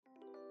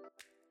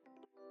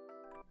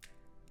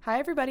Hi,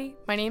 everybody.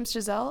 My name's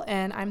Giselle,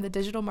 and I'm the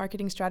digital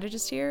marketing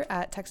strategist here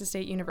at Texas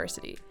State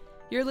University.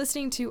 You're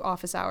listening to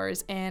Office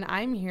Hours, and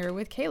I'm here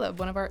with Caleb,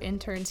 one of our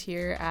interns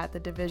here at the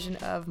Division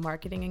of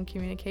Marketing and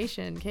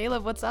Communication.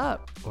 Caleb, what's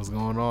up? What's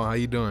going on? How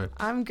you doing?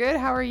 I'm good.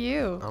 How are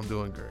you? I'm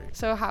doing great.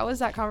 So how was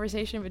that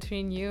conversation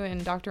between you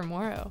and Dr.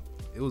 Moro?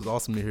 It was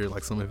awesome to hear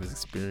like some of his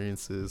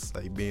experiences,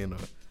 like being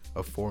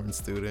a foreign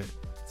student.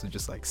 So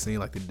just like seeing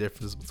like the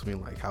difference between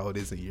like how it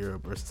is in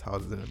Europe versus how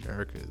it is in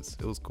America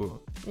it was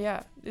cool.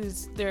 Yeah.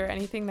 Is there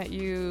anything that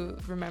you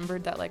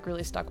remembered that like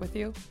really stuck with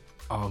you?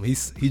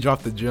 He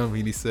dropped the gem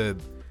and he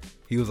said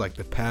he was like,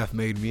 the path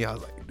made me. I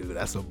was like, dude,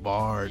 that's a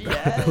bar.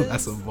 Yes.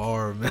 That's a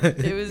bar, man.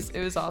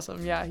 It was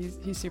awesome. Yeah,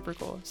 he's super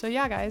cool. So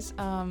yeah, guys,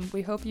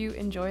 we hope you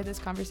enjoy this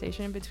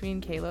conversation between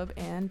Caleb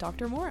and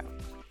Dr. Moro.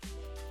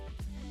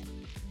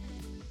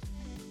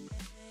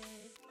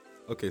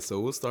 Okay, so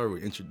we'll start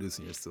with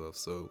introducing yourself.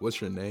 So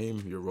what's your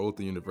name, your role at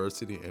the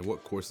university, and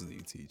what courses do you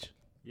teach?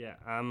 Yeah,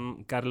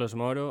 I'm Carlos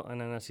Moro, and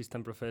I'm an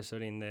assistant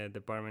professor in the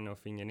Department of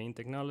Engineering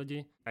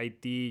Technology. I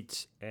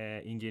teach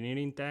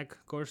engineering tech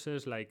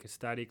courses like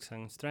statics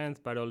and strength,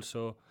 but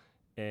also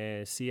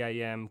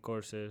CIM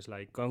courses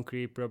like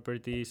concrete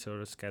properties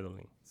or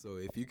scheduling. So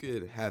if you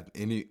could have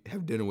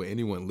dinner with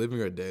anyone, living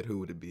or dead, who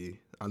would it be?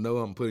 I know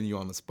I'm putting you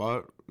on the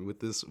spot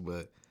with this,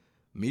 but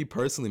me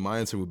personally, my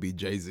answer would be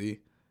Jay-Z.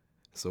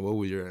 So what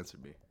would your answer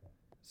be?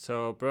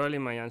 So probably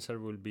my answer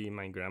will be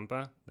my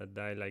grandpa that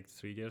died like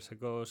 3 years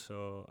ago.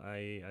 So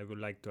I would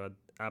like to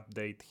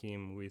update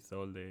him with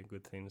all the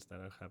good things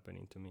that are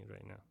happening to me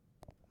right now.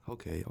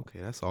 Okay,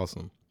 that's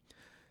awesome.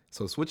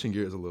 So switching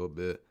gears a little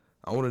bit,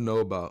 I want to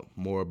know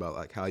more about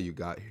like how you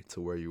got here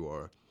to where you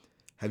are.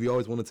 Have you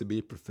always wanted to be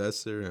a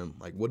professor, and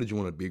like what did you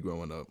want to be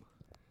growing up?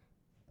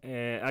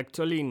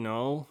 Actually,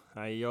 no.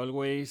 I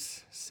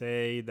always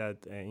say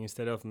that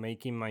instead of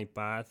making my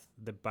path,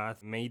 the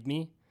path made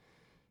me.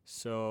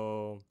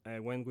 So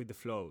I went with the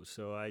flow.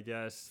 So I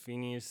just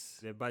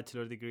finished the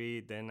bachelor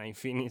degree, then I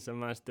finished a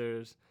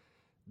master's,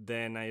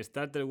 then I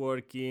started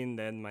working,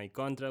 then my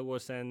contract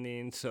was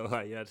ending, so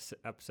I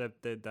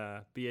accepted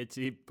a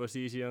Ph.D.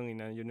 position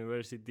in a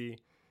university.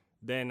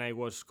 Then I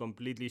was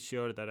completely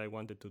sure that I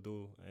wanted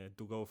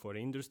to go for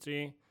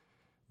industry,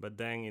 but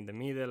then in the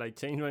middle I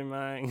changed my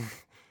mind.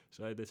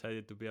 So I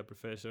decided to be a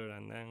professor,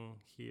 and then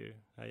here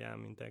I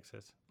am in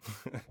Texas.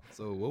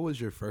 So what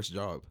was your first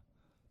job?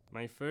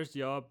 My first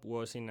job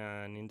was in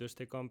an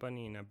industry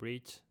company, in a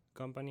bridge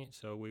company.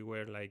 So we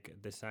were like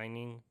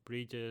designing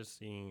bridges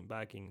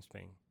back in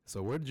Spain.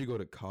 So where did you go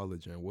to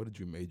college, and what did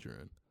you major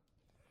in?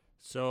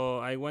 So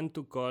I went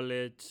to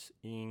college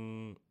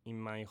in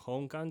my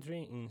home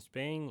country, in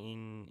Spain,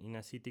 in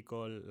a city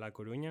called La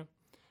Coruña.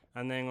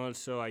 And then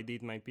also I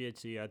did my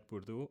PhD at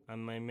Purdue,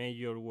 and my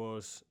major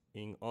was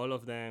in all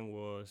of them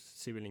was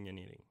civil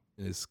engineering.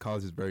 This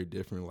college is very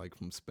different, like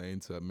from Spain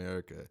to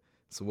America.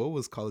 So what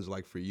was college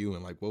like for you,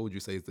 and like what would you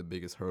say is the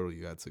biggest hurdle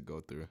you had to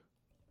go through?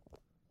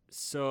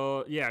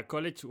 So yeah,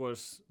 college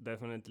was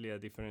definitely a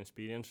different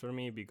experience for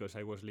me because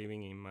I was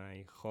living in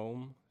my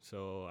home.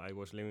 So I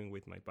was living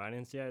with my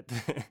parents yet.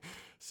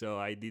 So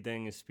I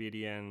didn't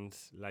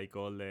experience like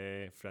all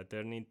the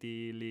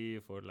fraternity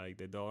life or like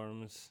the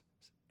dorms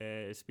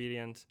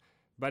experience.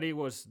 But it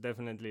was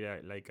definitely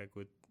like a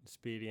good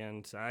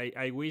experience.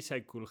 I wish I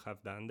could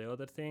have done the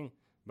other thing,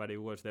 but it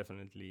was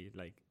definitely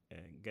like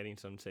getting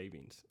some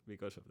savings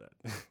because of that.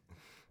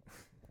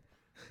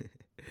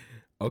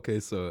 Okay,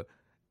 so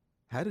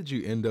how did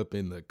you end up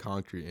in the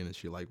concrete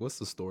industry? Like, what's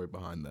the story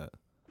behind that?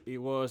 It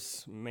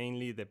was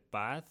mainly the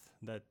path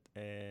that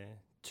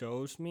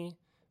chose me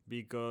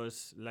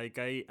because like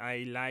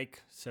I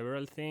like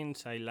several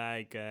things. I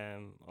like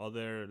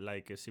other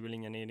like civil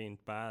engineering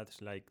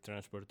paths like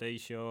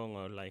transportation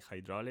or like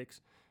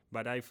hydraulics.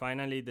 But I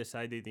finally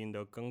decided in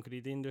the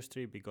concrete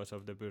industry because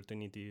of the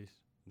opportunities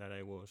that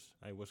I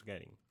was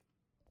getting.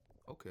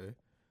 Okay.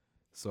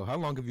 So how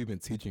long have you been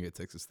teaching at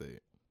Texas State?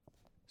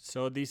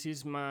 So this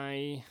is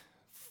my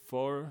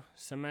fourth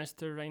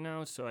semester right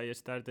now. So I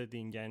started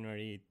in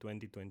January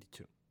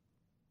 2022.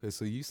 Okay,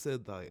 so you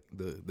said like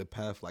the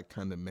path like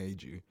kind of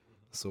made you.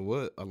 So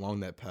what along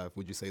that path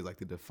would you say is like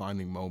the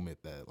defining moment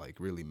that like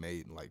really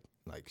made like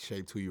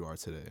shaped who you are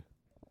today?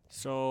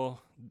 So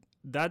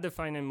that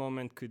defining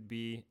moment could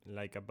be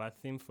like a bad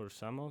thing for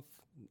some of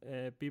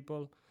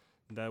people.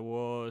 That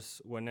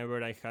was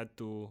whenever I had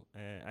to,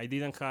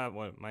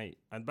 my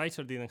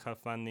advisor didn't have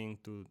funding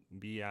to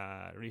be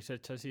a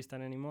research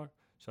assistant anymore.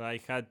 So I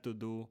had to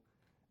do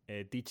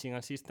a teaching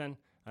assistant,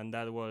 and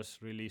that was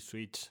really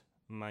switched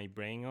my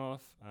brain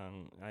off.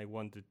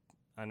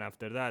 And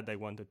after that, I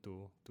wanted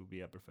to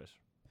be a professor.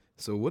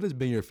 So what has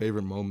been your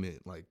favorite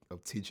moment like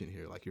of teaching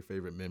here, like your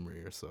favorite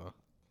memory or so?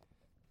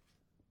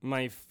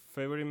 My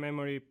favorite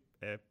memory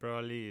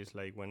probably is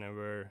like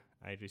whenever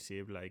I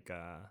receive like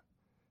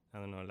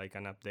like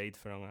an update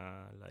from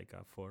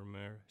a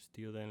former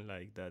student,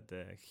 like that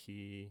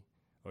he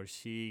or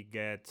she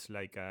gets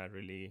like a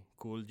really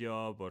cool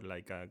job or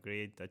like a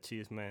great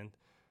achievement.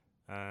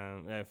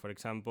 For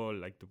example,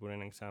 like to put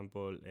an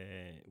example,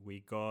 we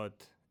got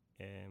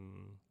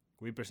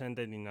we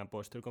presented in a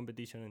poster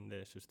competition in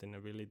the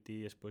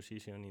sustainability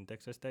exposition in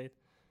Texas State,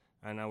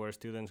 and our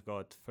students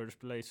got first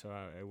place, so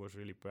I was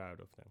really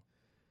proud of them.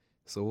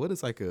 So what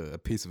is like a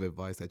piece of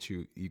advice that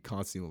you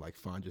constantly like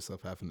find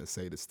yourself having to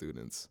say to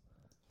students?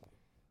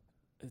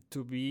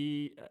 To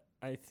be,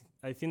 I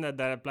think that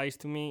applies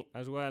to me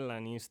as well,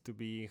 and is to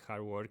be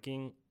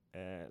hardworking.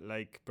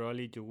 Like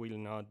probably you will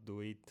not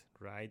do it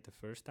right the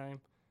first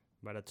time,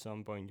 but at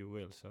some point you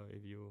will. So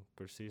if you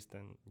persist,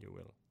 then you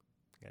will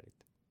get it.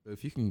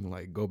 If you can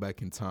like go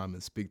back in time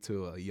and speak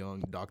to a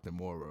young Dr.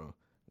 Moro,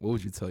 what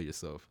would you tell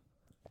yourself?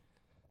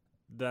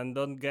 Then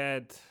don't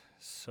get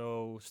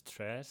so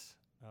stressed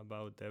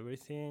about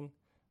everything,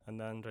 and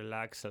then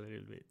relax a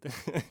little bit.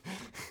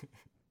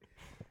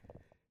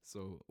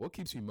 So what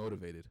keeps you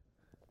motivated?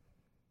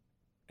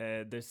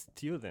 The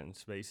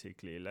students,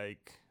 basically,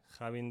 like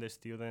having the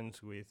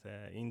students with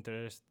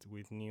interest,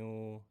 with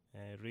new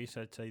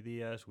research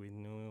ideas, with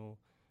new,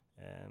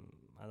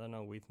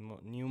 with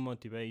new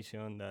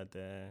motivation that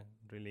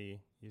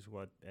really is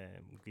what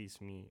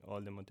gives me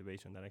all the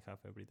motivation that I have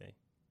every day.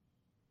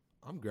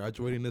 I'm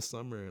graduating this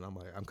summer, and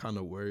I'm kind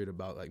of worried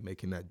about like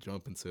making that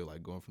jump into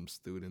like going from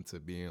student to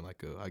being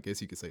like I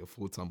guess you could say a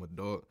full-time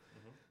adult.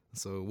 Mm-hmm.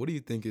 So what do you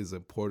think is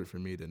important for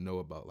me to know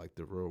about like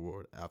the real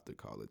world after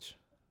college?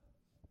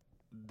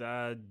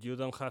 That you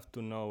don't have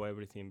to know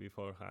everything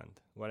beforehand.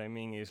 What I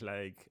mean is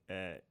like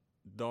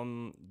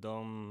don't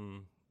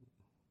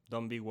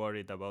be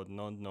worried about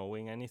not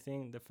knowing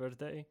anything the first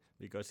day,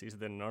 because it's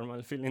the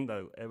normal feeling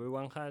that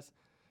everyone has,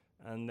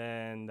 and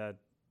then that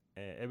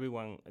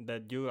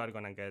that you are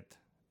gonna get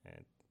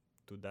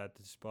to that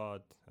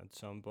spot at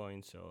some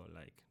point. So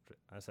like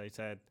as I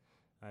said,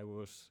 I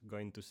was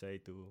going to say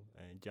to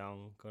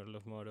young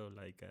Carlos Moro,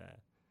 like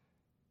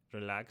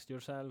relax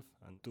yourself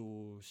and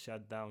to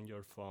shut down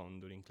your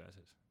phone during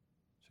classes.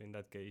 So in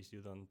that case,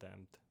 you don't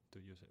tempt to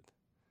use it,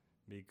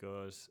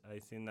 because I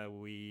think that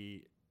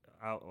we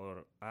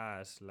or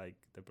us, like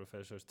the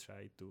professors,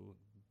 try to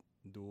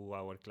do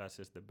our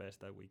classes the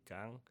best that we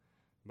can.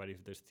 But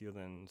if the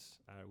students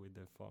are with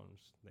their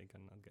phones, they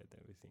cannot get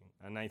everything.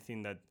 And I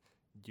think that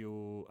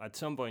at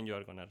some point, you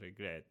are going to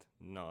regret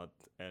not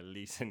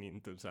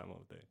listening to some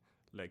of the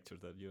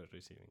lectures that you are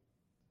receiving.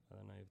 I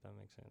don't know if that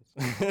makes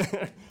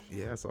sense.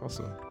 Yeah, that's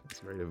awesome. That's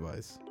great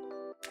advice.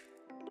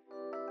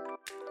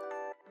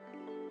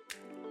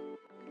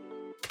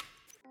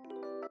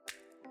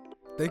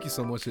 Thank you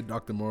so much to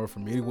Dr. Moro for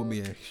meeting with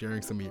me and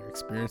sharing some of your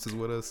experiences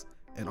with us.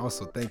 And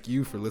also, thank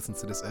you for listening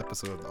to this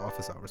episode of the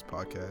Office Hours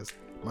Podcast.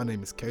 My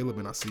name is Caleb,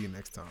 and I'll see you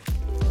next time.